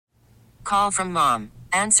Call from mom.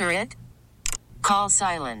 Answer it. Call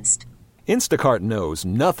silenced. Instacart knows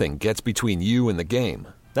nothing gets between you and the game.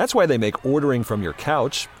 That's why they make ordering from your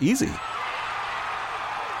couch easy.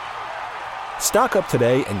 Stock up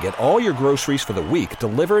today and get all your groceries for the week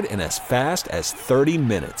delivered in as fast as 30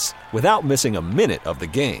 minutes without missing a minute of the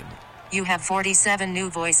game. You have 47 new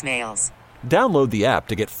voicemails. Download the app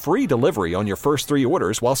to get free delivery on your first 3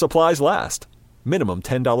 orders while supplies last. Minimum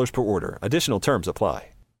 $10 per order. Additional terms apply.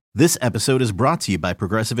 This episode is brought to you by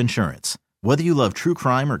Progressive Insurance. Whether you love true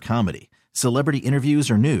crime or comedy, celebrity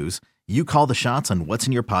interviews or news, you call the shots on what's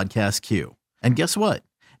in your podcast queue. And guess what?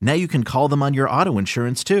 Now you can call them on your auto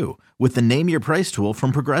insurance too with the Name Your Price tool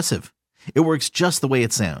from Progressive. It works just the way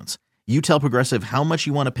it sounds. You tell Progressive how much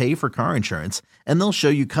you want to pay for car insurance, and they'll show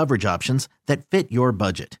you coverage options that fit your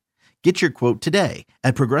budget. Get your quote today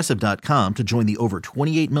at Progressive.com to join the over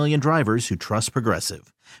 28 million drivers who trust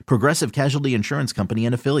Progressive. Progressive Casualty Insurance Company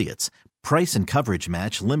and Affiliates. Price and coverage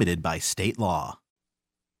match limited by state law.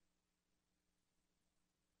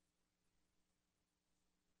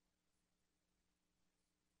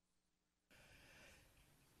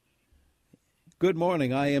 Good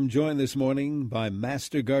morning. I am joined this morning by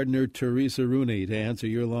Master Gardener Teresa Rooney to answer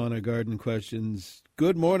your lawn or garden questions.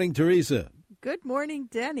 Good morning, Teresa. Good morning,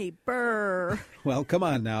 Denny. Brr. Well, come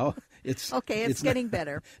on now. It's getting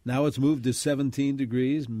better. Now it's moved to 17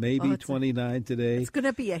 degrees, maybe 29 today. It's going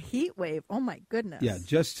to be a heat wave. Oh, my goodness. Yeah,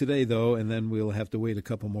 just today, though, and then we'll have to wait a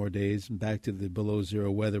couple more days and back to the below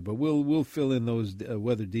zero weather. But we'll fill in those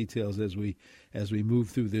weather details as we move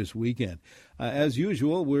through this weekend. As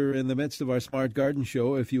usual, we're in the midst of our Smart Garden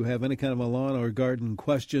Show. If you have any kind of a lawn or garden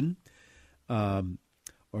question,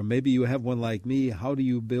 or maybe you have one like me, how do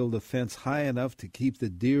you build a fence high enough to keep the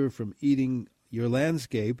deer from eating your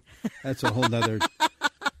landscape? That's a whole nother.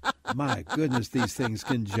 My goodness, these things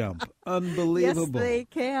can jump. Unbelievable. Yes, they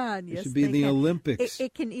can. It should be in the Olympics.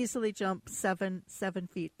 It can easily jump 7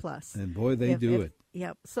 feet plus. And boy, they do it.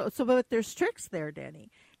 Yep. So but there's tricks there, Danny.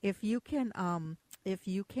 If you can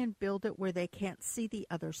build it where they can't see the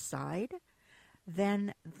other side,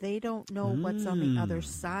 then they don't know what's on the other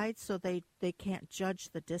side, so they can't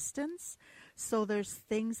judge the distance. So there's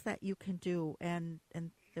things that you can do, and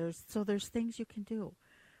there's things you can do.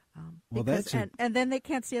 And then they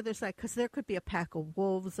can't see the other side because there could be a pack of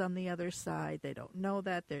wolves on the other side. They don't know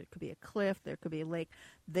that. There could be a cliff. There could be a lake.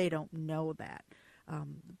 They don't know that.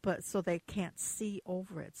 But so they can't see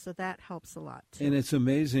over it. So that helps a lot, too. And it's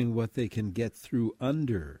amazing what they can get through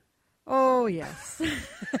under. Oh, yes.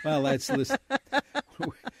 Well, listen.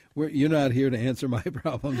 You're not here to answer my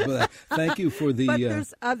problems, but thank you for the... But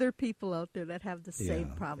there's other people out there that have the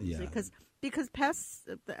same problems. Because pests,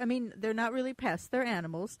 I mean, they're not really pests. They're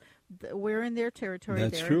animals. We're in their territory.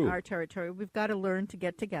 That's they're true. in our territory. We've got to learn to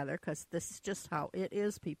get together because this is just how it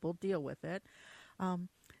is. People deal with it.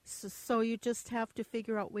 So you just have to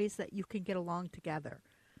figure out ways that you can get along together.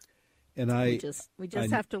 And we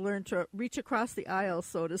just have to learn to reach across the aisle,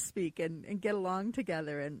 so to speak, and get along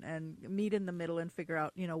together and meet in the middle and figure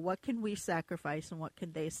out, what can we sacrifice and what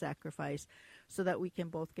can they sacrifice so that we can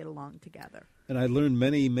both get along together. And I learned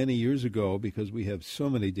many, many years ago, because we have so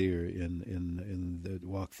many deer in the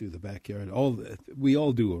walk through the backyard. We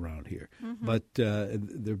all do around here. Mm-hmm. But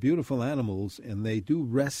they're beautiful animals, and they do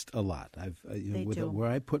rest a lot.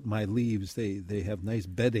 Where I put my leaves, they have nice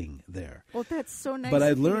bedding there. Well, that's so nice. But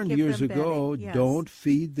I learned years ago, yes. Don't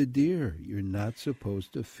feed the deer. You're not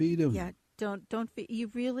supposed to feed them. Yeah, don't feed. You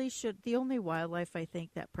really should. The only wildlife I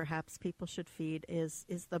think that perhaps people should feed is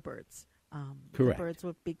the birds. Correct. The birds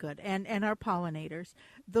would be good. And our pollinators.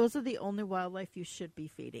 Those are the only wildlife you should be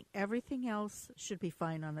feeding. Everything else should be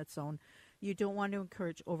fine on its own. You don't want to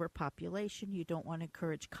encourage overpopulation. You don't want to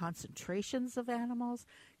encourage concentrations of animals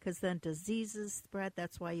because then diseases spread.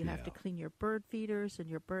 That's why you have to clean your bird feeders and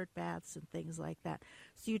your bird baths and things like that.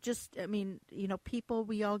 So people,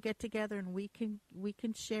 we all get together and we can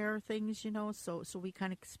share things, so we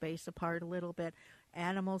kind of space apart a little bit.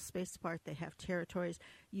 Animals space apart. They have territories.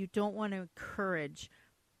 You don't want to encourage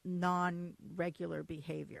non-regular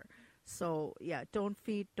behavior. So don't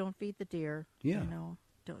feed the deer. Yeah.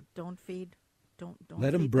 Don't feed. Don't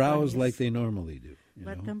let them browse like they normally do.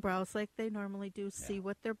 Let them browse like they normally do. See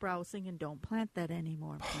what they're browsing, and don't plant that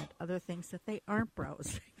anymore. Plant other things that they aren't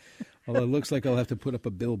browsing. Well, it looks like I'll have to put up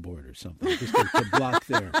a billboard or something just to block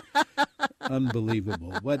there.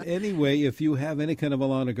 Unbelievable. But anyway, if you have any kind of a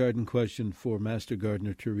lawn or garden question for Master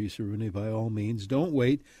Gardener Teresa Rooney, by all means, don't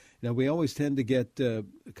wait. Now, we always tend to get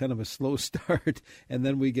kind of a slow start, and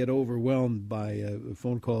then we get overwhelmed by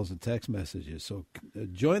phone calls and text messages. So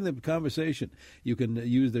join the conversation. You can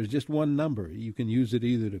there's just one number. You can use it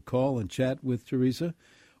either to call and chat with Teresa,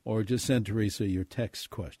 or just send Teresa your text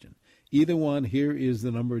question. Either one, here is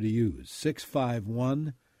the number to use,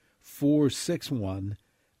 651-461-9226,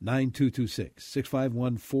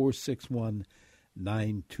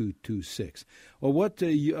 651-461-9226. Well, what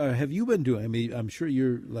have you been doing? I mean, I'm sure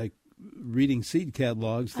you're like reading seed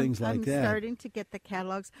catalogs, things like that. I'm starting to get the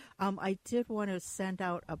catalogs. I did want to send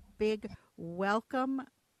out a big welcome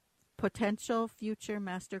potential future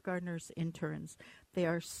Master Gardeners interns. They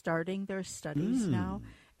are starting their studies now.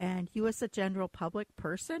 And you as a general public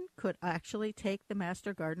person could actually take the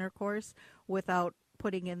Master Gardener course without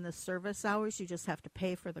putting in the service hours. You just have to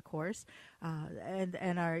pay for the course.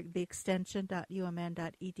 The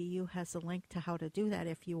extension.umn.edu has a link to how to do that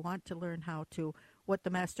if you want to learn what the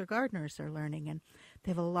Master Gardeners are learning. And they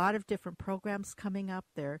have a lot of different programs coming up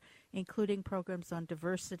there, including programs on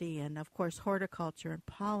diversity and, of course, horticulture and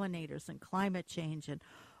pollinators and climate change and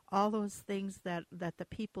all those things that the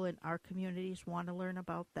people in our communities want to learn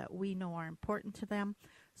about that we know are important to them.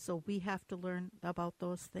 So we have to learn about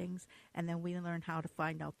those things, and then we learn how to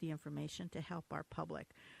find out the information to help our public.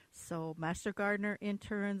 So Master Gardener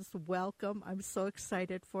interns, welcome. I'm so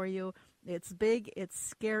excited for you. It's big, it's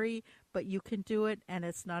scary, but you can do it, and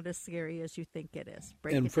it's not as scary as you think it is.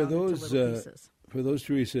 Break it down into little pieces. For those,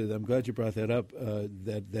 Teresa, I'm glad you brought that up,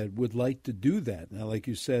 that would like to do that. Now, like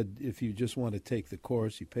you said, if you just want to take the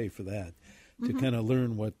course, you pay for that to kind of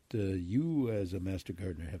learn what you as a Master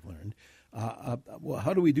Gardener have learned. Well,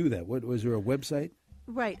 how do we do that? Was there a website?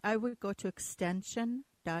 Right. I would go to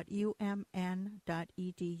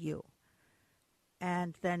extension.umn.edu.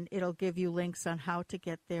 And then it'll give you links on how to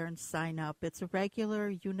get there and sign up. It's a regular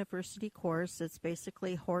university course. It's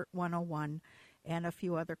basically Hort 101 and a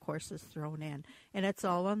few other courses thrown in. And it's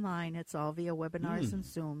all online. It's all via webinars and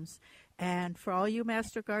Zooms. And for all you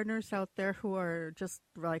Master Gardeners out there who are just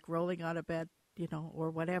like rolling out of bed, or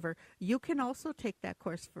whatever, you can also take that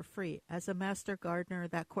course for free. As a Master Gardener,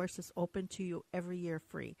 that course is open to you every year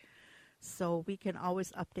free. So we can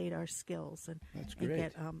always update our skills and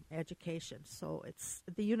get education. So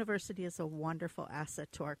the university is a wonderful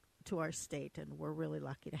asset to our state, and we're really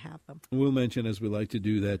lucky to have them. We'll mention, as we like to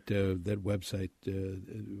do, that website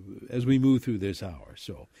as we move through this hour.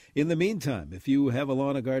 So in the meantime, if you have a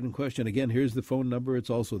lawn and garden question, again, here's the phone number. It's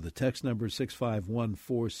also the text number,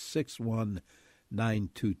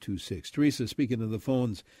 651-461-9226. Teresa, speaking of the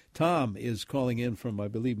phones, Tom is calling in from, I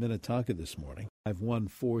believe, Minnetonka this morning.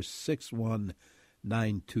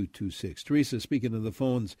 51461-9226. Teresa, speaking of the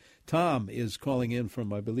phones, Tom is calling in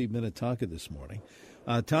from, I believe, Minnetonka this morning.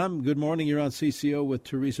 Tom, good morning. You're on CCO with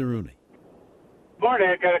Teresa Rooney. Morning.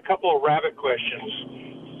 I got a couple of rabbit questions.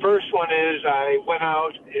 First one is I went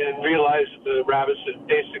out and realized the rabbits had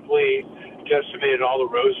basically decimated all the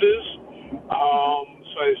roses.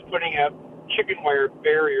 So I was putting up chicken wire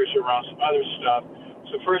barriers around some other stuff.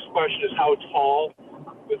 So first question is, how tall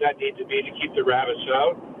would that need to be to keep the rabbits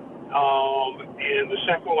out? And the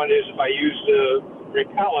second one is, if I use the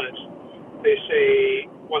repellent, they say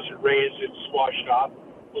once it rains, it's washed off.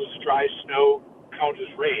 Will this dry snow count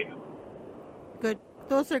as rain? Good.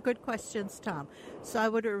 Those are good questions, Tom. So I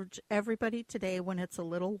would urge everybody today, when it's a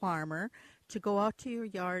little warmer, to go out to your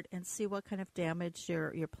yard and see what kind of damage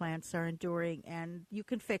your plants are enduring, and you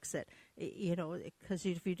can fix it. Because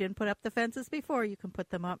if you didn't put up the fences before, you can put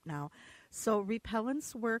them up now. So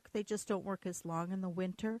repellents work. They just don't work as long in the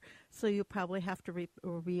winter, so you probably have to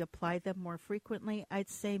reapply them more frequently. I'd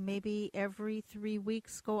say maybe every 3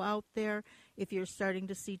 weeks go out there. If you're starting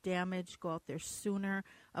to see damage, go out there sooner.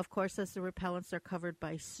 Of course, as the repellents are covered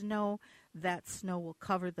by snow, that snow will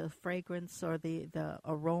cover the fragrance or the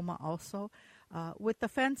aroma also. With the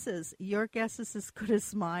fences, your guess is as good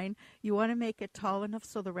as mine. You want to make it tall enough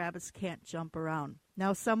so the rabbits can't jump around.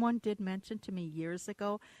 Now, someone did mention to me years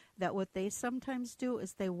ago that what they sometimes do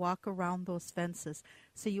is they walk around those fences.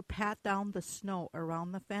 So you pat down the snow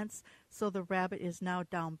around the fence so the rabbit is now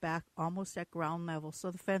down back almost at ground level. So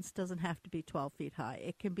the fence doesn't have to be 12 feet high.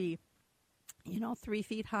 It can be 3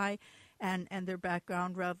 feet high, and their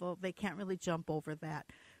background level, they can't really jump over that.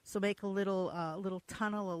 So make a little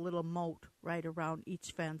tunnel, a little moat right around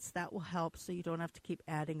each fence. That will help so you don't have to keep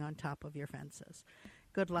adding on top of your fences.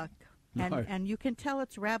 Good luck. And you can tell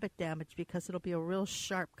it's rabbit damage because it'll be a real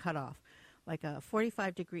sharp cutoff, like a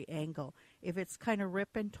 45-degree angle. If it's kind of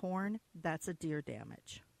rip and torn, that's a deer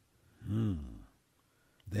damage.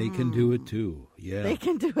 They can do it too. Yeah. They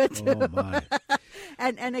can do it too. Oh, my.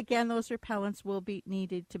 And again, those repellents will be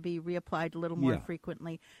needed to be reapplied a little more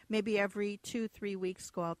frequently. Maybe every 2-3 weeks,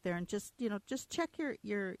 go out there and just check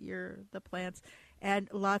the plants And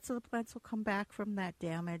lots of the plants will come back from that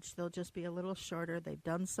damage. They'll just be a little shorter. They've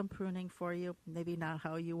done some pruning for you. Maybe not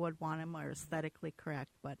how you would want them or aesthetically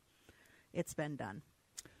correct, but it's been done.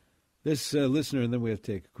 This listener, and then we have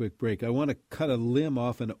to take a quick break. I want to cut a limb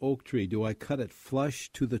off an oak tree. Do I cut it flush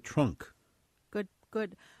to the trunk?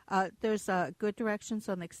 Good. There's good directions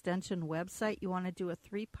on the Extension website. You want to do a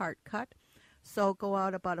 3-part cut. So go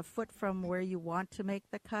out about a foot from where you want to make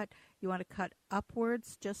the cut. You want to cut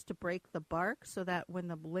upwards just to break the bark so that when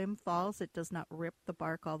the limb falls, it does not rip the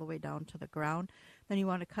bark all the way down to the ground. Then you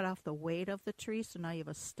want to cut off the weight of the tree, so now you have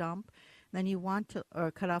a stump. Then you want to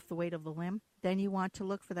cut off the weight of the limb. Then you want to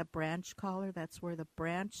look for the branch collar. That's where the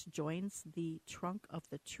branch joins the trunk of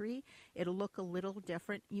the tree. It'll look a little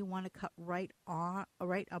different. You want to cut right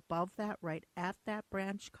above that, right at that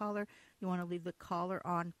branch collar. You want to leave the collar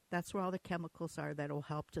on. That's where all the chemicals are that will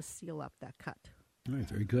help to seal up that cut. All right,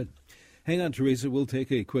 very good. Hang on, Teresa. We'll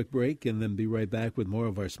take a quick break and then be right back with more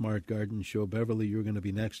of our Smart Garden show. Beverly, you're going to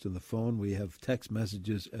be next on the phone. We have text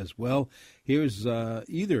messages as well. Here's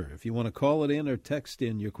either, if you want to call it in or text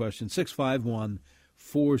in your question,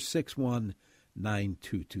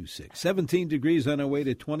 651-461-9226. 17 degrees on our way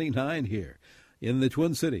to 29 here in the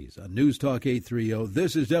Twin Cities on News Talk 830.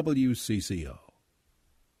 This is WCCO.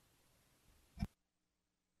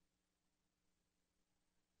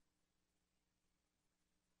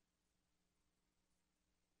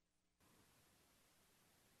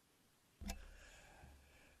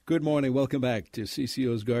 Good morning. Welcome back to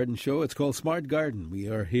CCO's Garden Show. It's called Smart Garden. We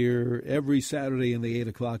are here every Saturday in the 8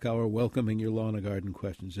 o'clock hour welcoming your lawn and garden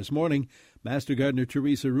questions. This morning, Master Gardener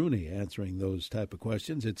Teresa Rooney answering those type of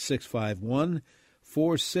questions. It's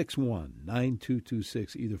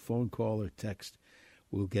 651-461-9226. Either phone call or text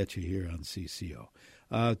will get you here on CCO.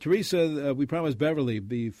 Teresa, we promised Beverly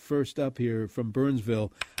be first up here from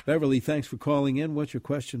Burnsville. Beverly, thanks for calling in. What's your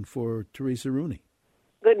question for Teresa Rooney?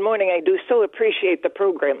 Good morning. I do so appreciate the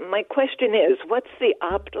program. My question is, what's the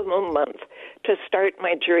optimum month to start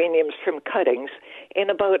my geraniums from cuttings,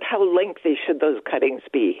 and about how lengthy should those cuttings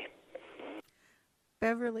be?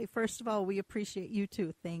 Beverly, first of all, we appreciate you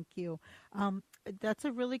too. Thank you. That's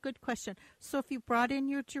a really good question. So if you brought in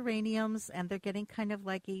your geraniums and they're getting kind of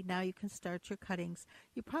leggy, now you can start your cuttings.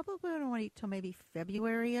 You probably don't want to wait till maybe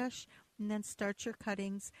February-ish, and then start your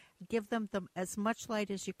cuttings. Give them as much light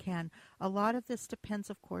as you can. A lot of this depends,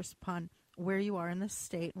 of course, upon where you are in the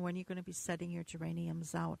state and when you're going to be setting your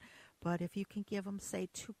geraniums out. But if you can give them, say,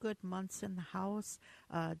 2 good months in the house,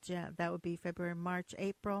 that would be February, March,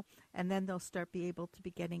 April, and then they'll start be able to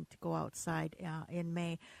be getting to go outside in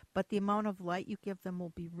May. But the amount of light you give them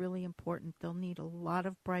will be really important. They'll need a lot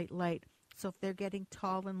of bright light. So if they're getting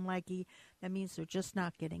tall and leggy, that means they're just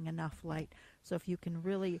not getting enough light. So if you can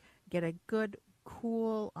really get a good,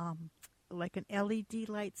 cool, like an LED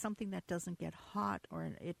light, something that doesn't get hot,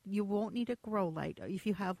 you won't need a grow light. If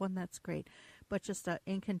you have one, that's great. But just an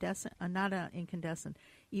incandescent, not an incandescent,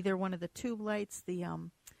 either one of the tube lights, the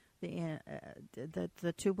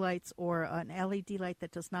tube lights, or an LED light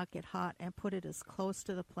that does not get hot, and put it as close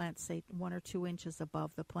to the plant, say 1 or 2 inches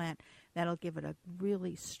above the plant. That'll give it a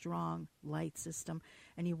really strong light system,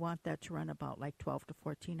 and you want that to run about like 12 to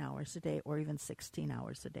 14 hours a day, or even 16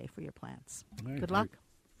 hours a day for your plants. Right, good luck.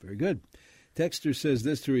 Very good. Texter says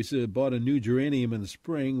this, Teresa, bought a new geranium in the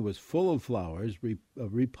spring, was full of flowers,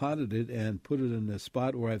 repotted it and put it in a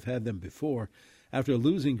spot where I've had them before. After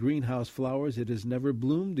losing greenhouse flowers, it has never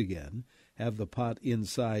bloomed again. Have the pot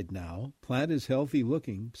inside now. Plant is healthy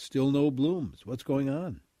looking, still no blooms. What's going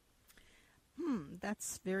on?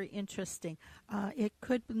 That's very interesting. It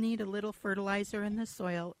could need a little fertilizer in the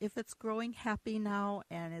soil. If it's growing happy now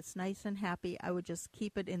and it's nice and happy, I would just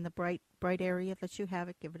keep it in the bright area that you have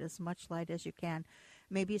it. Give it as much light as you can.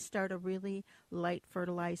 Maybe start a really light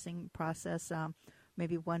fertilizing process,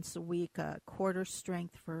 maybe once a week, a quarter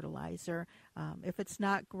strength fertilizer. If it's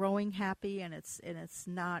not growing happy and it's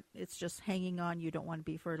just hanging on, you don't want to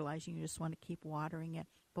be fertilizing. You just want to keep watering it.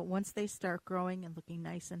 But once they start growing and looking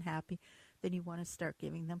nice and happy, then you want to start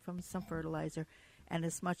giving them some fertilizer and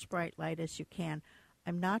as much bright light as you can.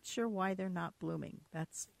 I'm not sure why they're not blooming.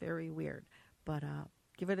 That's very weird. But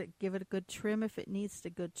give it a good trim if it needs a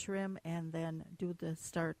good trim, and then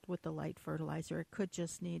start with the light fertilizer. It could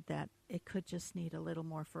just need that. It could just need a little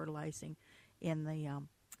more fertilizing in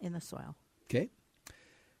the soil. Okay.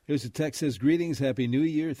 Here's a text says, greetings, Happy New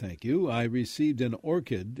Year, thank you. I received an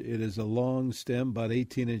orchid. It is a long stem, about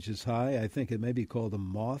 18 inches high. I think it may be called a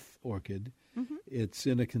moth orchid. Mm-hmm. It's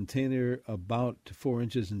in a container about 4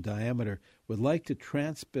 inches in diameter. Would like to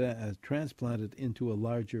transplant it into a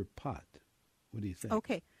larger pot. What do you think?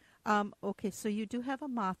 Okay. Okay, so you do have a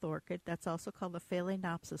moth orchid. That's also called the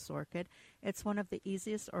Phalaenopsis orchid. It's one of the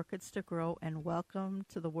easiest orchids to grow, and welcome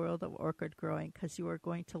to the world of orchid growing because you are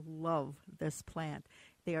going to love this plant.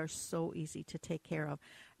 They are so easy to take care of.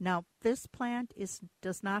 Now, this plant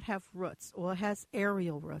does not have roots. Well, it has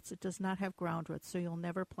aerial roots. It does not have ground roots, so you'll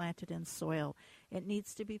never plant it in soil. It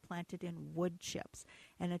needs to be planted in wood chips,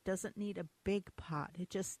 and it doesn't need a big pot.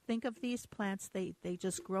 Think of these plants, they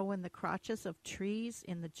just grow in the crotches of trees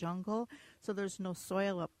in the jungle, so there's no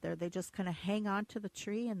soil up there. They just kind of hang on to the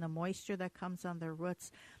tree, and the moisture that comes on their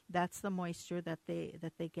roots, that's the moisture that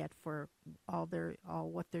they get for all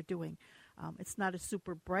what they're doing. It's not a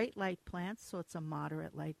super bright light plant, so it's a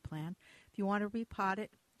moderate light plant. If you want to repot it,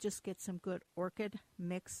 just get some good orchid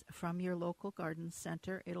mix from your local garden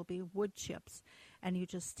center. It'll be wood chips. And you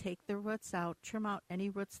just take the roots out, trim out any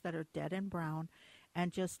roots that are dead and brown,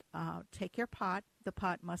 and just take your pot. The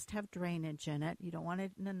pot must have drainage in it. You don't want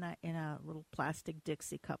it in a little plastic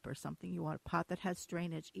Dixie cup or something. You want a pot that has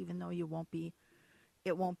drainage, even though it won't be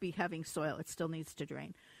having soil. It still needs to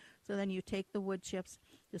drain. So then you take the wood chips,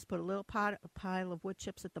 just put a pile of wood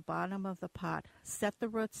chips at the bottom of the pot, set the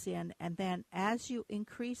roots in, and then as you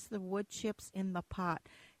increase the wood chips in the pot,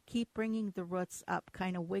 keep bringing the roots up,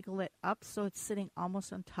 kind of wiggle it up so it's sitting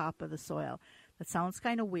almost on top of the soil. That sounds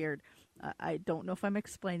kind of weird. I don't know if I'm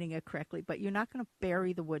explaining it correctly, but you're not going to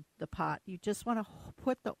bury the pot. You just want to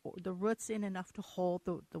put the roots in enough to hold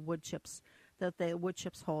the wood chips, that the wood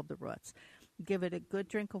chips hold the roots. Give it a good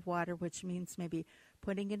drink of water, which means maybe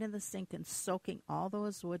putting it in the sink and soaking all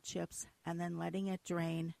those wood chips and then letting it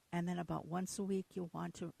drain. And then about once a week, you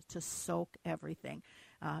want to soak everything.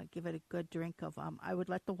 Give it a good drink of, I would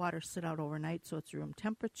let the water sit out overnight so it's room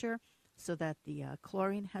temperature so that the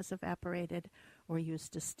chlorine has evaporated, or use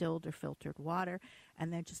distilled or filtered water.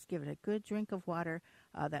 And then just give it a good drink of water.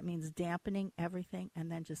 That means dampening everything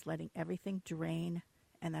and then just letting everything drain.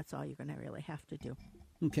 And that's all you're going to really have to do.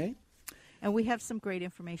 Okay. And we have some great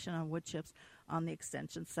information on wood chips on the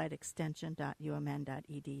extension site,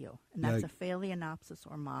 extension.umn.edu. And that's a Phalaenopsis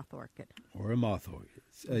or moth orchid. Or a moth orchid.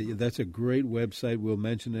 That's a great website. We'll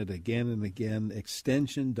mention it again and again,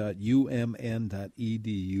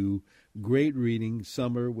 extension.umn.edu. Great reading,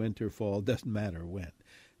 summer, winter, fall, doesn't matter when.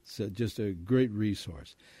 It's just a great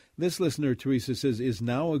resource. This listener, Teresa, says, is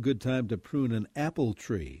now a good time to prune an apple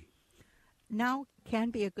tree? Now can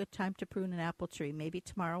be a good time to prune an apple tree. Maybe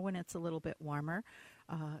tomorrow when it's a little bit warmer.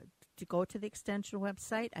 To go to the extension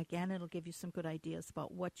website. Again, it'll give you some good ideas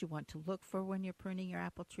about what you want to look for when you're pruning your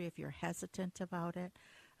apple tree if you're hesitant about it.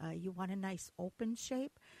 You want a nice open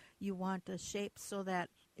shape. You want a shape so that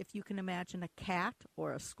if you can imagine a cat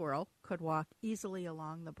or a squirrel could walk easily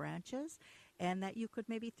along the branches, and that you could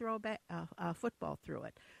maybe throw a football through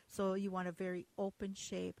it. So you want a very open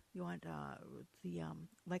shape. You want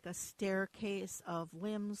like a staircase of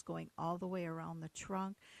limbs going all the way around the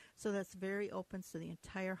trunk. So that's very open, so the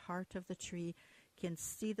entire heart of the tree can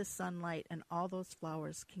see the sunlight, and all those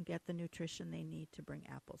flowers can get the nutrition they need to bring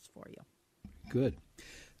apples for you. Good.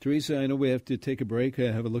 Teresa, I know we have to take a break,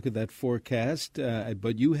 have a look at that forecast,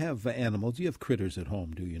 but you have animals. You have critters at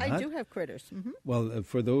home, do you not? I do have critters. Mm-hmm. Well,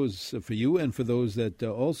 for you and for those that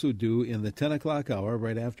also do, in the 10 o'clock hour,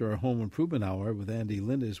 right after our Home Improvement Hour with Andy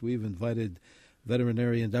Lindis, we've invited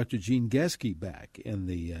veterinarian Dr. Gene Geske back in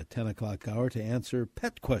the 10 o'clock hour to answer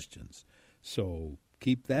pet questions. So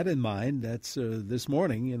keep that in mind. That's this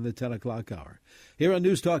morning in the 10 o'clock hour. Here on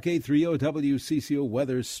News Talk 830 WCCO,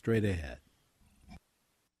 weather straight ahead.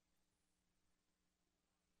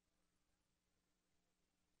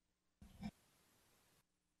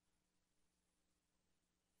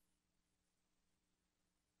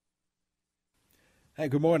 Hi,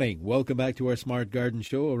 good morning. Welcome back to our Smart Garden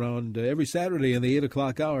Show around every Saturday in the 8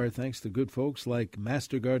 o'clock hour. Thanks to good folks like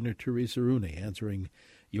Master Gardener Teresa Rooney answering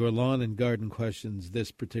your lawn and garden questions this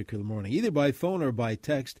particular morning, either by phone or by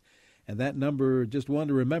text. And that number, just one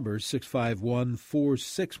to remember,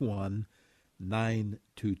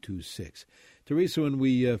 651-461-9226. Teresa, when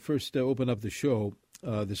we first opened up the show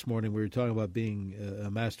this morning, we were talking about being a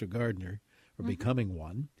master gardener or becoming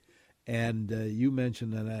one. And you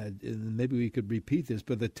mentioned, and maybe we could repeat this,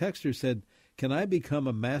 but the texter said, can I become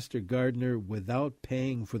a master gardener without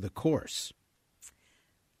paying for the course?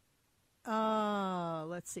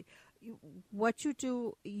 Let's see. What you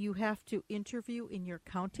do, you have to interview in your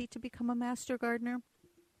county to become a master gardener.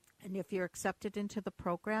 And if you're accepted into the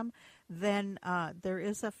program, then there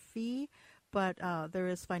is a fee, but there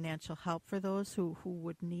is financial help for those who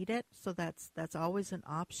would need it. So that's always an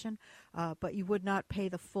option. But you would not pay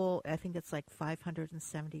the full, I think it's like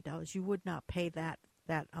 $570. You would not pay that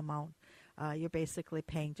amount You're basically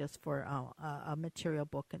paying just for a material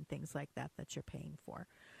book and things like that you're paying for.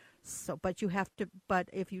 So, but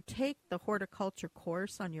if you take the horticulture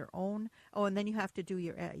course on your own, and then you have to do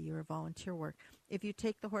your volunteer work. If you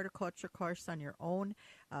take the horticulture course on your own,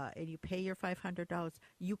 and you pay your $500,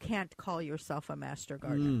 you can't call yourself a master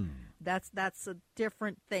gardener. That's a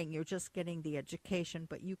different thing. You're just getting the education,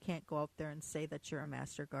 but you can't go out there and say that you're a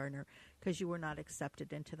master gardener because you were not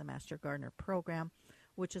accepted into the Master Gardener program,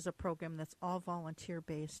 which is a program that's all volunteer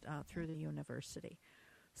based through the university.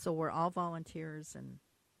 So we're all volunteers, and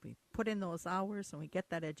we put in those hours and we get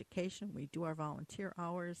that education. We do our volunteer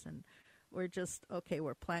hours, and we're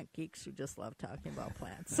we're plant geeks who just love talking about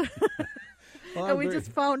plants. Well, and we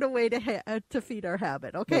just found a way to feed our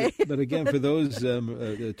habit, okay? But again, for those,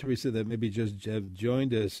 Teresa, that maybe just have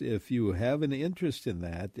joined us, if you have an interest in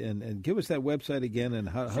that, and give us that website again, and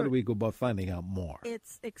how do we go about finding out more?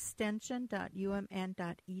 It's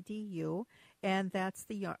extension.umn.edu, and that's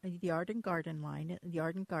the Yard and Garden line. The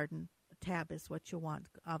Yard and Garden tab is what you want.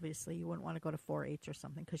 Obviously, you wouldn't want to go to 4-H or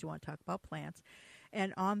something because you want to talk about plants.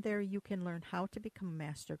 And on there, you can learn how to become a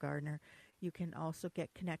master gardener. You can also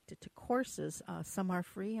get connected to courses. Some are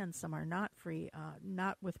free and some are not free,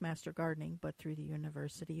 not with Master Gardening, but through the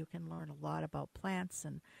university. You can learn a lot about plants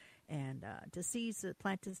and diseases,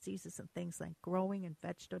 plant diseases and things like growing and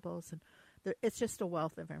vegetables. And it's just a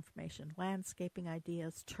wealth of information. Landscaping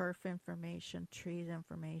ideas, turf information, trees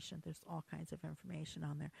information. There's all kinds of information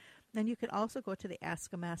on there. Then you could also go to the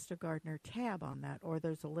Ask a Master Gardener tab on that, or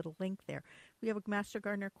there's a little link there. We have a Master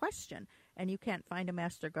Gardener question, and you can't find a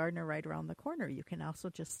Master Gardener right around the corner. You can also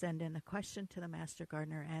just send in a question to the Master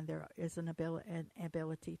Gardener, and there is an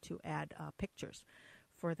ability to add pictures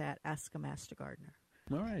for that Ask a Master Gardener.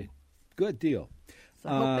 All right. Good deal. So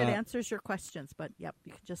I hope it answers your questions, but yep,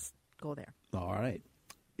 you can just go there. All right.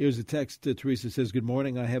 Here's a text. Teresa says, good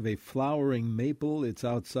morning. I have a flowering maple. It's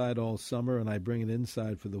outside all summer, and I bring it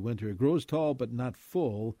inside for the winter. It grows tall but not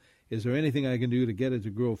full. Is there anything I can do to get it to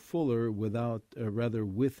grow fuller with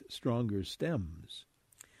stronger stems?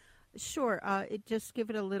 Sure. Just give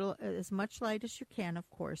it a little, as much light as you can, of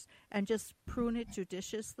course, and just prune it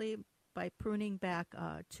judiciously by pruning back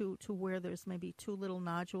to where there's maybe 2 little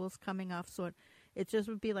nodules coming off. So it just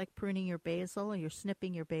would be like pruning your basil, or you're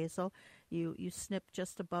snipping your basil. You snip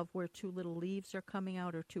just above where 2 little leaves are coming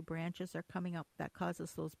out or 2 branches are coming up. That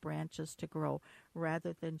causes those branches to grow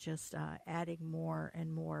rather than just adding more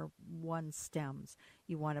and more one stems.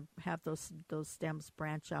 You want to have those stems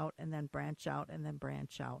branch out and then branch out and then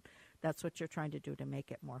branch out. That's what you're trying to do to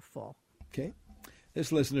make it more full. Okay.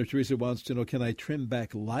 This listener, Teresa, wants to know, can I trim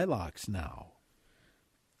back lilacs now?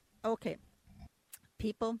 Okay.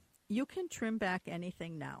 People, you can trim back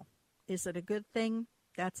anything now. Is it a good thing?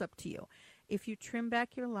 That's up to you. If you trim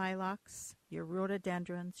back your lilacs, your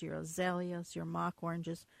rhododendrons, your azaleas, your mock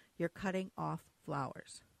oranges, you're cutting off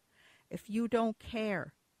flowers. If you don't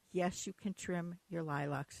care, yes, you can trim your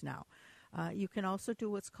lilacs now. You can also do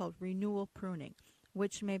what's called renewal pruning,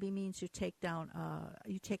 which maybe means you take out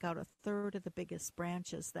 1/3 of the biggest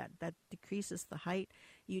branches. That decreases the height.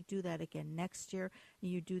 You do that again next year.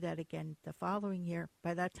 You do that again the following year.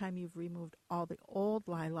 By that time, you've removed all the old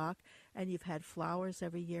lilac, and you've had flowers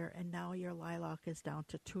every year, and now your lilac is down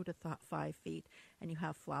to 2 to 5 feet, and you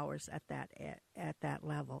have flowers at that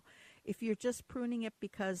level. If you're just pruning it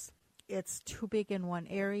because it's too big in one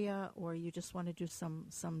area, or you just want to do some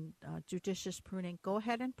judicious pruning, go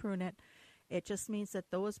ahead and prune it. It just means that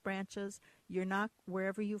those branches,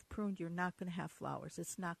 wherever you've pruned, you're not going to have flowers.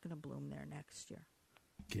 It's not going to bloom there next year.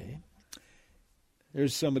 Okay.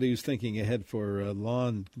 There's somebody who's thinking ahead for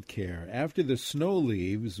lawn care. After the snow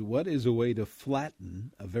leaves, what is a way to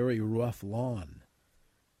flatten a very rough lawn?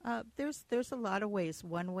 There's a lot of ways.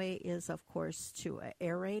 One way is, of course, to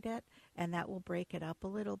aerate it, and that will break it up a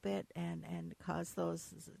little bit and cause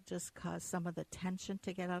some of the tension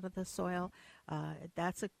to get out of the soil.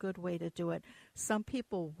 That's a good way to do it. Some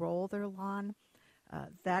people roll their lawn.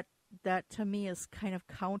 That to me is kind of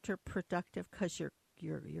counterproductive because you're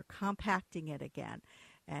compacting it again.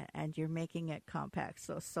 And you're making it compact.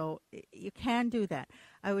 So you can do that.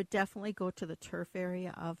 I would definitely go to the turf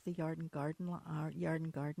area of the Yard and Garden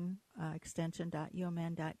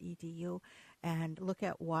extension.umn.edu and look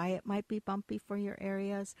at why it might be bumpy for your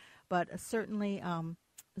areas. But certainly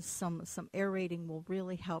some aerating will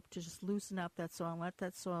really help to just loosen up that soil and let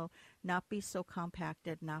that soil not be so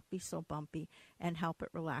compacted, not be so bumpy, and help it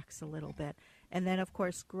relax a little bit. And then, of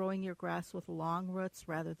course, growing your grass with long roots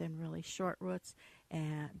rather than really short roots,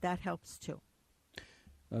 and that helps too.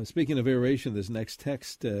 Speaking of aeration, this next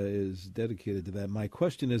text is dedicated to that. My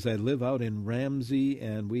question is, I live out in Ramsey,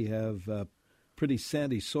 and we have pretty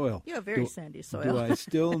sandy soil. You have very sandy soil. Do I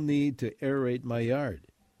still need to aerate my yard?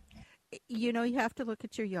 You know, you have to look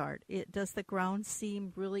at your yard. Does the ground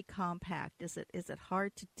seem really compact? Is it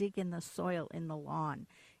hard to dig in the soil in the lawn?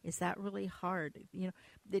 Is that really hard? You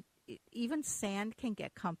know, even sand can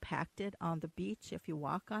get compacted on the beach. If you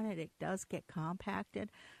walk on it, it does get compacted.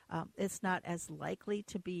 It's not as likely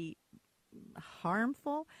to be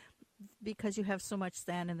harmful because you have so much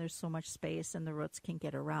sand and there's so much space and the roots can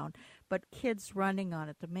get around. But kids running on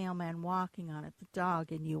it, the mailman walking on it, the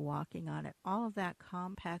dog and you walking on it, all of that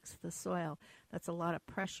compacts the soil. That's a lot of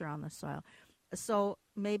pressure on the soil. So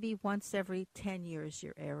maybe once every 10 years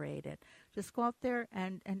you aerate it. Just go out there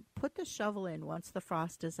and put the shovel in once the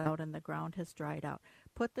frost is out and the ground has dried out.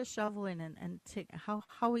 Put the shovel in and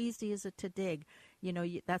how easy is it to dig? You know,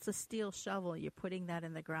 that's a steel shovel. You're putting that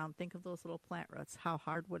in the ground. Think of those little plant roots. How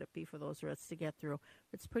hard would it be for those roots to get through?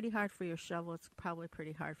 It's pretty hard for your shovel. It's probably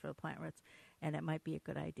pretty hard for the plant roots, and it might be a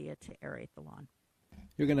good idea to aerate the lawn.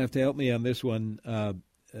 You're going to have to help me on this one.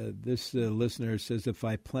 This listener says if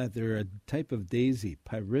I plant, they're a type of daisy,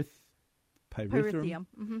 pyrethrum.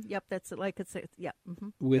 Mm-hmm. Yep, that's like it's yep. Mm-hmm.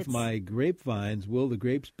 With my grapevines, will the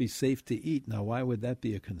grapes be safe to eat? Now, why would that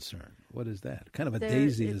be a concern? What is that? What kind of a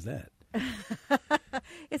daisy is that?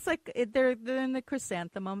 It's like they're in the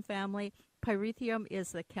chrysanthemum family. Pyrethrum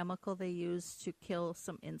is the chemical they use to kill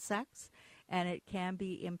some insects, and it can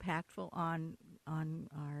be impactful on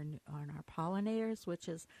our pollinators, which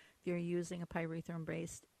is if you're using a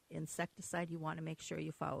pyrethrum-based insecticide, you want to make sure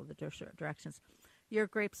you follow the directions. Your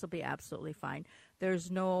grapes will be absolutely fine.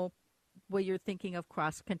 There's no, what you're thinking of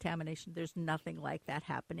cross-contamination, there's nothing like that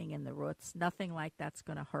happening in the roots. Nothing like that's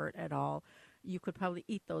going to hurt at all. You could probably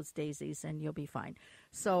eat those daisies and you'll be fine.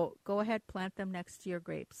 So go ahead, plant them next to your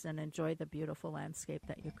grapes and enjoy the beautiful landscape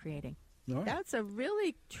that you're creating. All right. That's a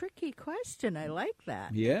really tricky question. I like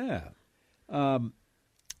that. Yeah.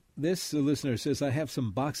 This listener says, I have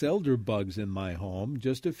some box elder bugs in my home,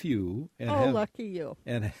 just a few. And lucky you.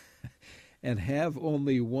 And have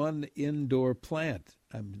only one indoor plant.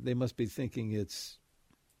 They must be thinking it's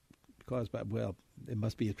caused by, well, it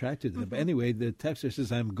must be attracted to them. But anyway, the texter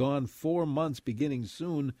says, I'm gone 4 months beginning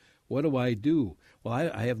soon. What do I do? Well,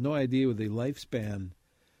 I have no idea what the lifespan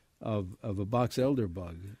of a box elder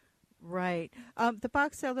bug. Right. The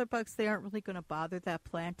box elder bugs, they aren't really going to bother that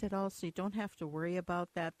plant at all, so you don't have to worry about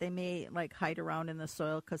that. They may hide around in the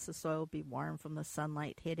soil because the soil will be warm from the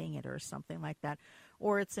sunlight hitting it or something like that.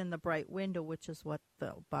 Or it's in the bright window, which is what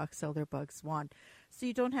the box elder bugs want. So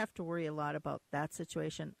you don't have to worry a lot about that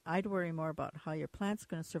situation. I'd worry more about how your plant's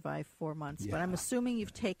going to survive 4 months, but I'm assuming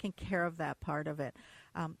you've taken care of that part of it.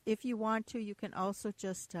 If you want to, you can also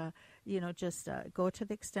just go to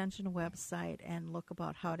the extension website and look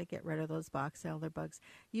about how to get rid of those box elder bugs.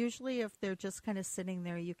 Usually, if they're just kind of sitting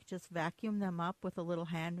there, you can just vacuum them up with a little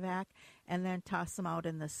hand vac and then toss them out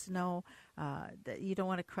in the snow. You don't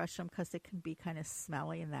want to crush them because it can be kind of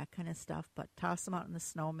smelly and that kind of stuff, but toss them out in the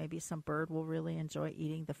snow. Maybe some bird will really enjoy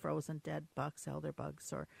eating the frozen dead box elder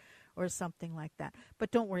bugs or something like that.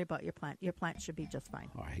 But don't worry about your plant. Your plant should be just fine.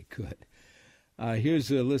 All right, good. Here's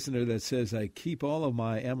a listener that says, I keep all of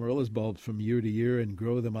my amaryllis bulbs from year to year and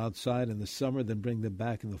grow them outside in the summer, then bring them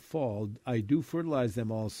back in the fall. I do fertilize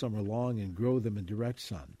them all summer long and grow them in direct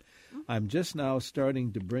sun. I'm just now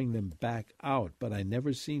starting to bring them back out, but I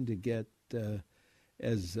never seem to get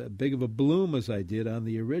as big of a bloom as I did on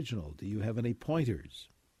the original. Do you have any pointers?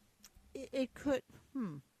 It could,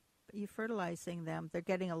 you're fertilizing them. They're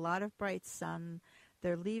getting a lot of bright sun.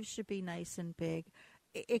 Their leaves should be nice and big.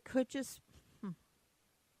 It could just...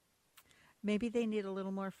 Maybe they need a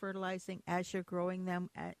little more fertilizing as you're growing them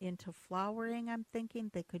into flowering, I'm thinking.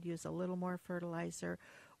 They could use a little more fertilizer.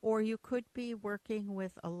 Or you could be working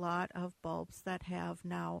with a lot of bulbs that have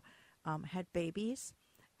now had babies,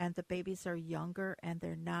 and the babies are younger, and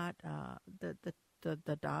they're not,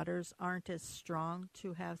 the daughters aren't as strong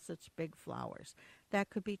to have such big flowers. That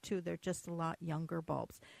could be, too. They're just a lot younger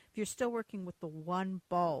bulbs. If you're still working with the one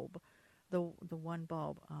bulb,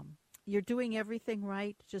 you're doing everything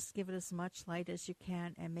right. Just give it as much light as you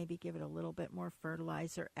can and maybe give it a little bit more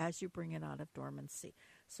fertilizer as you bring it out of dormancy.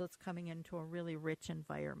 So it's coming into a really rich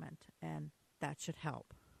environment, and that should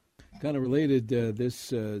help. Kind of related,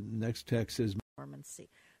 this next text says... dormancy.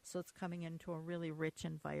 So it's coming into a really rich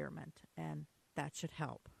environment, and that should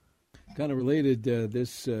help. Kind of related,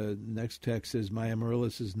 this next text says, my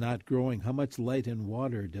amaryllis is not growing. How much light and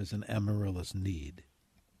water does an amaryllis need?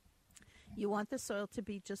 You want the soil to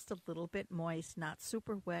be just a little bit moist, not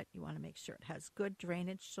super wet. You want to make sure it has good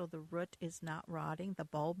drainage so the root is not rotting, the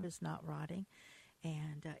bulb is not rotting.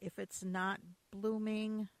 And if it's not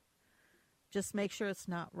blooming Just make sure it's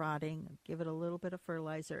not rotting. Give it a little bit of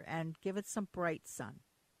fertilizer and give it some bright sun.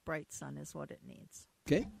 Bright sun is what it needs.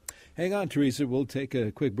 Okay. Hang on, Teresa. We'll take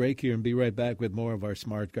a quick break here and be right back with more of our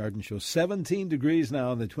Smart Garden Show. 17 degrees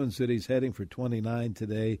now in the Twin Cities, heading for 29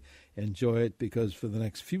 today. Enjoy it, because for the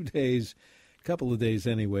next few days, a couple of days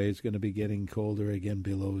anyway, it's going to be getting colder again,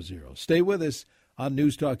 below zero. Stay with us on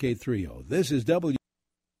News Talk 830. This is W.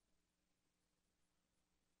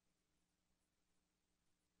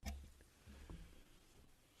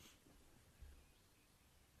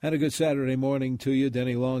 And a good Saturday morning to you.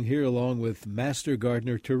 Denny Long here, along with Master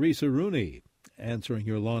Gardener Teresa Rooney, answering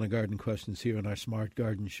your lawn and garden questions here on our Smart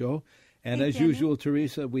Garden Show. And as usual,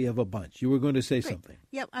 Teresa, we have a bunch. You were going to say something.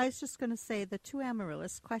 Yep, I was just going to say the 2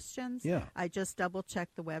 amaryllis questions. Yeah. I just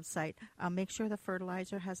double-checked the website. Make sure the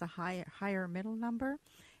fertilizer has a higher middle number.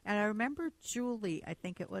 And I remember Julie, I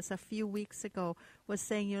think it was a few weeks ago, was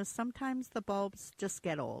saying, sometimes the bulbs just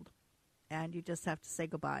get old, and you just have to say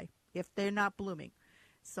goodbye if they're not blooming.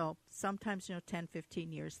 So sometimes, 10,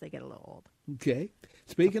 15 years, they get a little old. Okay.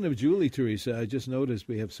 Speaking of Julie, Teresa, I just noticed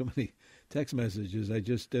we have so many text messages. I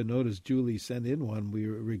just noticed Julie sent in one. We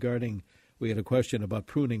had a question about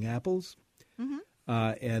pruning apples.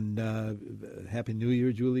 Mm-hmm. Happy New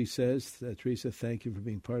Year, Julie says. Teresa, thank you for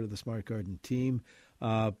being part of the Smart Garden team.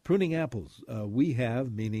 Pruning apples. We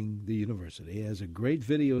have, meaning the university, has a great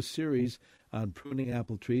video series on pruning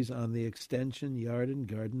apple trees on the Extension Yard and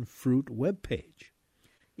Garden Fruit webpage.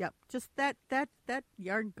 Yep, just that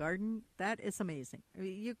yard garden, that is amazing.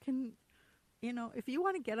 You can, if you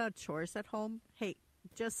want to get out chores at home, hey,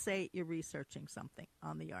 just say you're researching something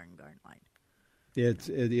on the yard and garden line. It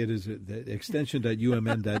is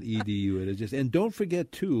extension.umn.edu. It is just, and don't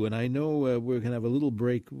forget too. And I know we're going to have a little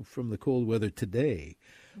break from the cold weather today,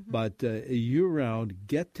 mm-hmm. but year round,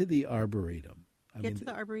 get to the Arboretum. Get to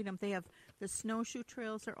the Arboretum. They have the snowshoe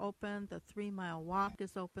trails are open. The 3-mile walk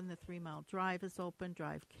is open. The 3-mile drive is open.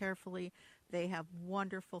 Drive carefully. They have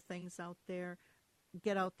wonderful things out there.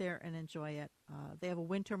 Get out there and enjoy it. They have a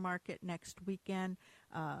winter market next weekend.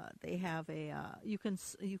 They have you can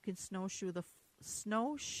snowshoe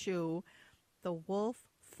the Wolf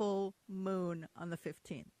Full Moon on the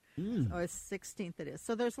 15th. Or 16th it is.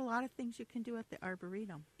 So there's a lot of things you can do at the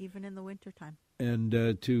Arboretum, even in the wintertime. And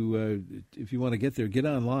if you want to get there, get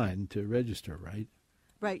online to register, right?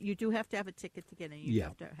 Right. You do have to have a ticket to get in. You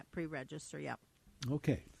have to pre-register, yep.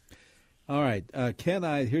 Okay. All right.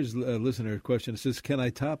 Here's a listener question. It says, can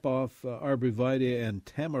I top off arborvitae and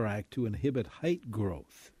tamarack to inhibit height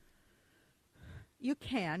growth? You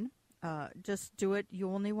can. Just do it. You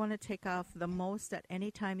only want to take off the most at any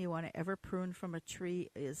time you want to ever prune from a tree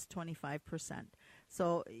is 25%.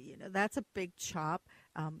 So that's a big chop.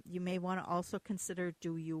 You may want to also consider,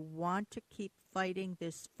 do you want to keep fighting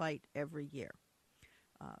this fight every year?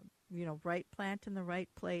 Right plant in the right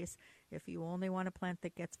place. If you only want a plant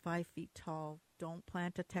that gets 5 feet tall, don't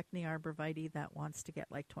plant a Techni arborvitae that wants to get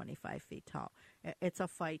like 25 feet tall. It's a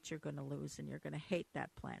fight you're going to lose, and you're going to hate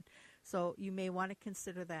that plant. So you may want to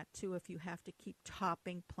consider that too. If you have to keep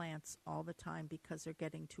topping plants all the time because they're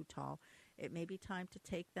getting too tall, it may be time to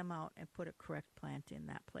take them out and put a correct plant in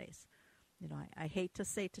that place. I hate to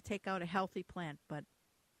say to take out a healthy plant, but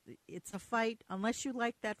it's a fight. Unless you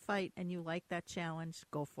like that fight and you like that challenge,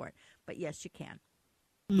 go for it. But yes, you can.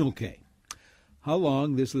 Okay. How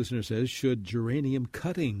long, this listener says, should geranium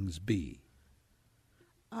cuttings be?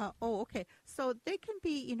 Okay. So they can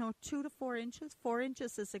be, 2 to 4 inches. 4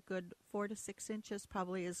 inches is a good, 4 to 6 inches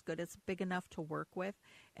probably is good. It's big enough to work with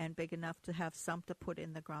and big enough to have some to put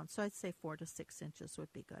in the ground. So I'd say 4 to 6 inches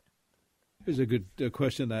would be good. Here's a good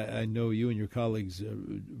question I know you and your colleagues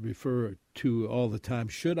refer to all the time.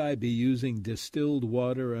 Should I be using distilled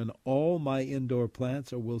water on all my indoor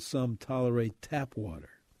plants, or will some tolerate tap water?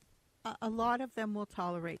 A lot of them will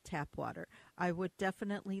tolerate tap water. I would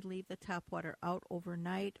definitely leave the tap water out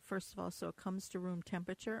overnight, first of all, so it comes to room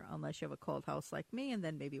temperature, unless you have a cold house like me, and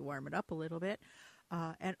then maybe warm it up a little bit.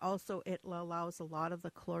 And also it allows a lot of the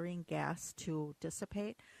chlorine gas to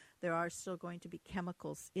dissipate. There are still going to be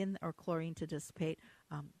chemicals in, or chlorine to dissipate.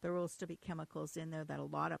 There will still be chemicals in there that a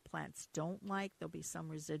lot of plants don't like. There'll be some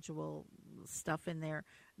residual stuff in there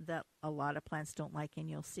that a lot of plants don't like, and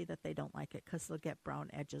you'll see that they don't like it because they'll get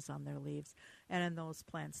brown edges on their leaves. And in those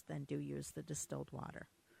plants then do use the distilled water.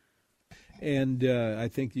 And I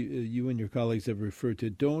think you and your colleagues have referred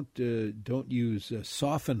to don't use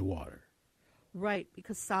softened water. Right,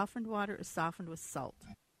 because softened water is softened with salt,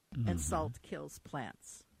 and salt kills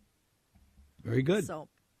plants. Very good. So,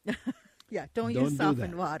 Yeah, don't use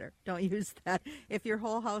softened water. Don't use that. If your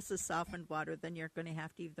whole house is softened water, then you're going to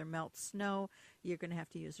have to either melt snow, you're going to have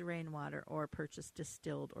to use rainwater, or purchase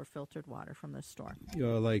distilled or filtered water from the store. You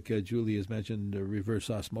know, like Julie has mentioned, reverse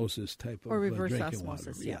osmosis type of reverse drinking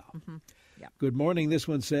osmosis, water. yeah. Mm-hmm. Yeah. Good morning. This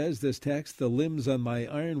one says, this text, the limbs on my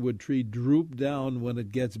ironwood tree droop down when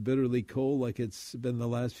it gets bitterly cold, like it's been the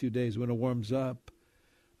last few days. When it warms up,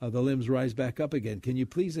 the limbs rise back up again. Can you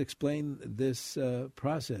please explain this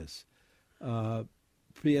process?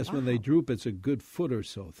 P.S. When they droop, it's a good foot or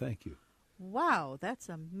so. Thank you. Wow, that's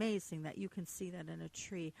amazing that you can see that in a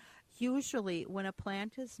tree. Usually when a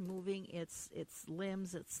plant is moving its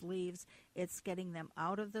limbs, its leaves, it's getting them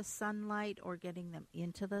out of the sunlight or getting them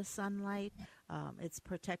into the sunlight. It's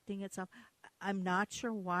protecting itself. I'm not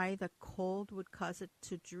sure why the cold would cause it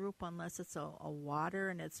to droop unless it's a water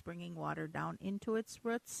and it's bringing water down into its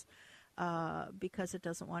roots because it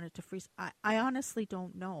doesn't want it to freeze. I honestly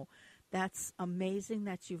don't know. That's amazing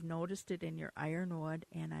that you've noticed it in your ironwood,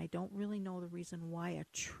 and I don't really know the reason why a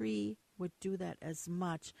tree would do that as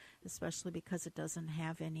much, especially because it doesn't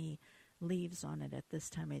have any leaves on it at this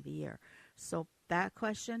time of the year. So that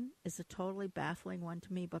question is a totally baffling one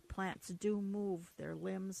to me, but plants do move their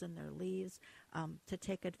limbs and their leaves to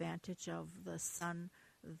take advantage of the sun,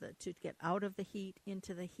 to get out of the heat,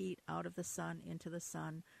 into the heat, out of the sun, into the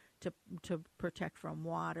sun, to protect from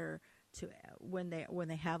water. To when they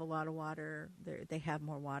have a lot of water, they have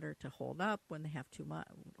more water to hold up. When they have too much,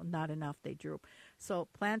 not enough, they droop. So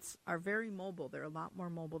plants are very mobile. They're a lot more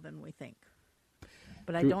mobile than we think.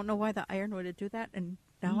 But I don't know why the ironwood would do that. And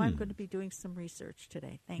now I'm going to be doing some research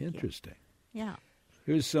today. Thank you. Interesting. Yeah.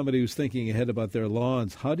 Here's somebody who's thinking ahead about their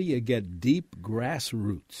lawns. How do you get deep grass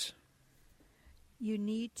roots? You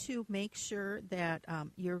need to make sure that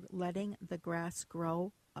you're letting the grass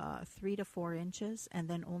grow 3 to 4 inches, and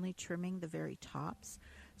then only trimming the very tops.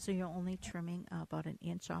 So you're only trimming about an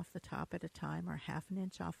inch off the top at a time, or half an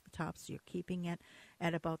inch off the top. So you're keeping it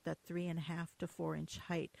at about that 3.5 to 4 inch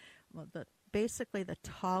height. Well, basically, the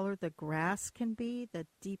taller the grass can be, the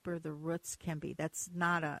deeper the roots can be. That's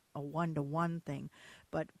not a 1-to-1 thing,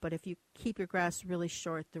 but if you keep your grass really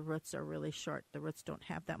short, the roots are really short. The roots don't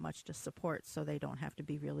have that much to support, so they don't have to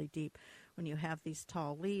be really deep. When you have these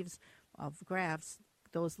tall leaves of grass,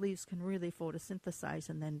 those leaves can really photosynthesize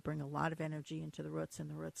and then bring a lot of energy into the roots, and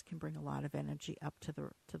the roots can bring a lot of energy up to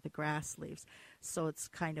the grass leaves. So it's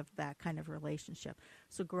kind of that kind of relationship.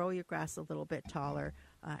 So grow your grass a little bit taller,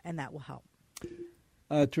 and that will help.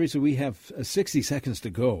 Teresa, we have 60 seconds to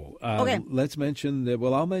go. Okay. Let's mention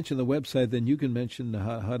I'll mention the website, then you can mention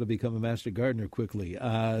how to become a master gardener quickly.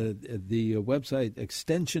 The website,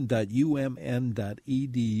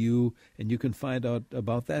 extension.umn.edu, and you can find out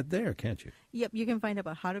about that there, can't you? Yep, you can find out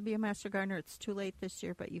about how to be a master gardener. It's too late this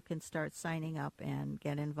year, but you can start signing up and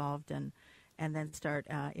get involved and then start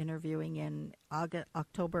interviewing in August,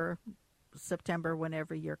 October, September,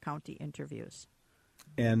 whenever your county interviews.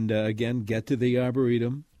 And again, get to the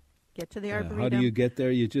Arboretum. Get to the Arboretum. How do you get there?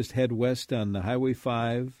 You just head west on Highway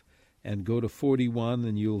 5 and go to 41,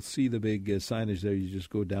 and you'll see the big signage there. You just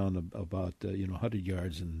go down about 100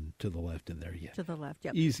 yards and to the left in there. Yeah. To the left,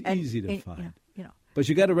 yep. Easy to find. Yeah, But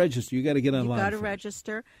you got to register. You got to get online. You got to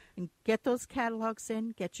register and get those catalogs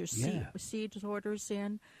in. Get your seed orders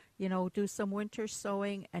in. Do some winter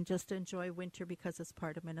sowing and just enjoy winter because it's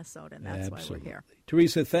part of Minnesota, and that's why we're here.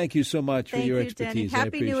 Teresa, thank you so much for your Danny. expertise.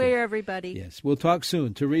 Happy New Year, everybody. Yes, we'll talk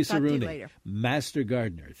soon. Teresa Rooney, later. Master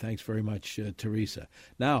Gardener. Thanks very much, Teresa.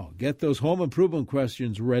 Now, get those home improvement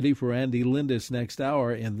questions ready for Andy Lindis next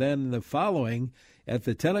hour, and then the following at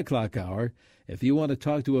the 10 o'clock hour. If you want to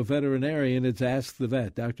talk to a veterinarian, it's Ask the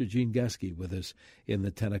Vet. Dr. Gene Guskey with us in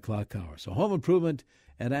the 10 o'clock hour. So home improvement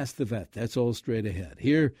and Ask the Vet. That's all straight ahead.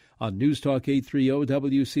 Here on News Talk 830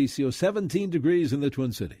 WCCO, 17 degrees in the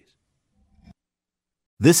Twin Cities.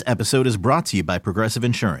 This episode is brought to you by Progressive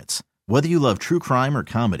Insurance. Whether you love true crime or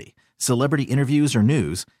comedy, celebrity interviews or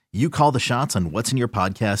news, you call the shots on what's in your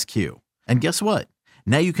podcast queue. And guess what?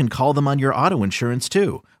 Now you can call them on your auto insurance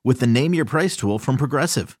too with the Name Your Price tool from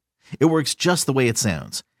Progressive. It works just the way it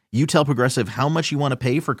sounds. You tell Progressive how much you want to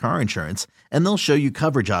pay for car insurance, and they'll show you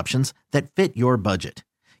coverage options that fit your budget.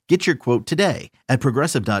 Get your quote today at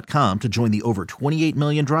Progressive.com to join the over 28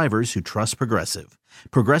 million drivers who trust Progressive.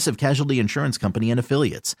 Progressive Casualty Insurance Company and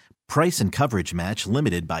Affiliates. Price and coverage match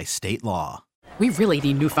limited by state law. We really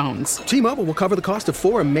need new phones. T-Mobile will cover the cost of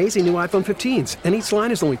 4 amazing new iPhone 15s, and each line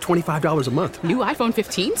is only $25 a month. New iPhone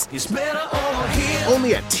 15s? It's better over here.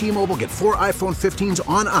 Only at T-Mobile, get 4 iPhone 15s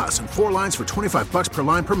on us and 4 lines for $25 per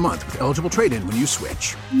line per month with eligible trade-in when you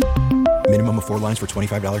switch. Minimum of 4 lines for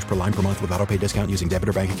 $25 per line per month with autopay discount using debit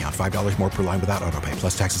or bank account. $5 more per line without autopay,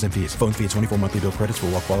 plus taxes and fees. Phone fee at 24 monthly bill credits for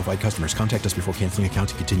well-qualified customers. Contact us before canceling account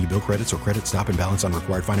to continue bill credits or credit stop and balance on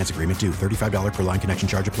required finance agreement due. $35 per line connection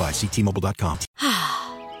charge applies. See T-Mobile.com.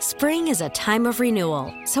 Spring is a time of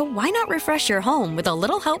renewal, so why not refresh your home with a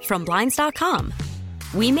little help from Blinds.com?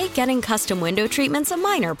 We make getting custom window treatments a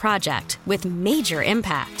minor project with major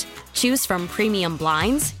impact. Choose from premium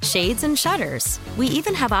blinds, shades, and shutters. We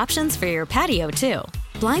even have options for your patio, too.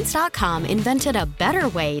 Blinds.com invented a better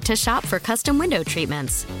way to shop for custom window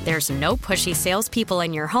treatments. There's no pushy salespeople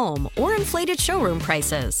in your home or inflated showroom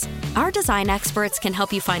prices. Our design experts can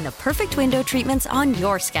help you find the perfect window treatments on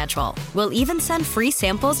your schedule. We'll even send free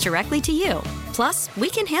samples directly to you. Plus, we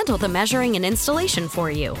can handle the measuring and installation for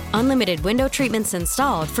you. Unlimited window treatments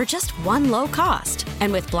installed for just one low cost.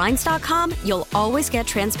 And with Blinds.com, you'll always get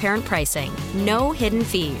transparent pricing. No hidden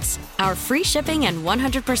fees. Our free shipping and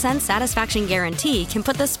 100% satisfaction guarantee can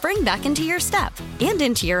put the spring back into your step and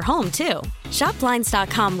into your home, too. Shop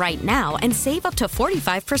Blinds.com right now and save up to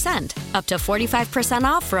 45%. Up to 45%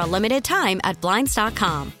 off for a limited time at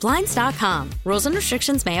Blinds.com. Blinds.com. Rules and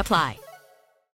restrictions may apply.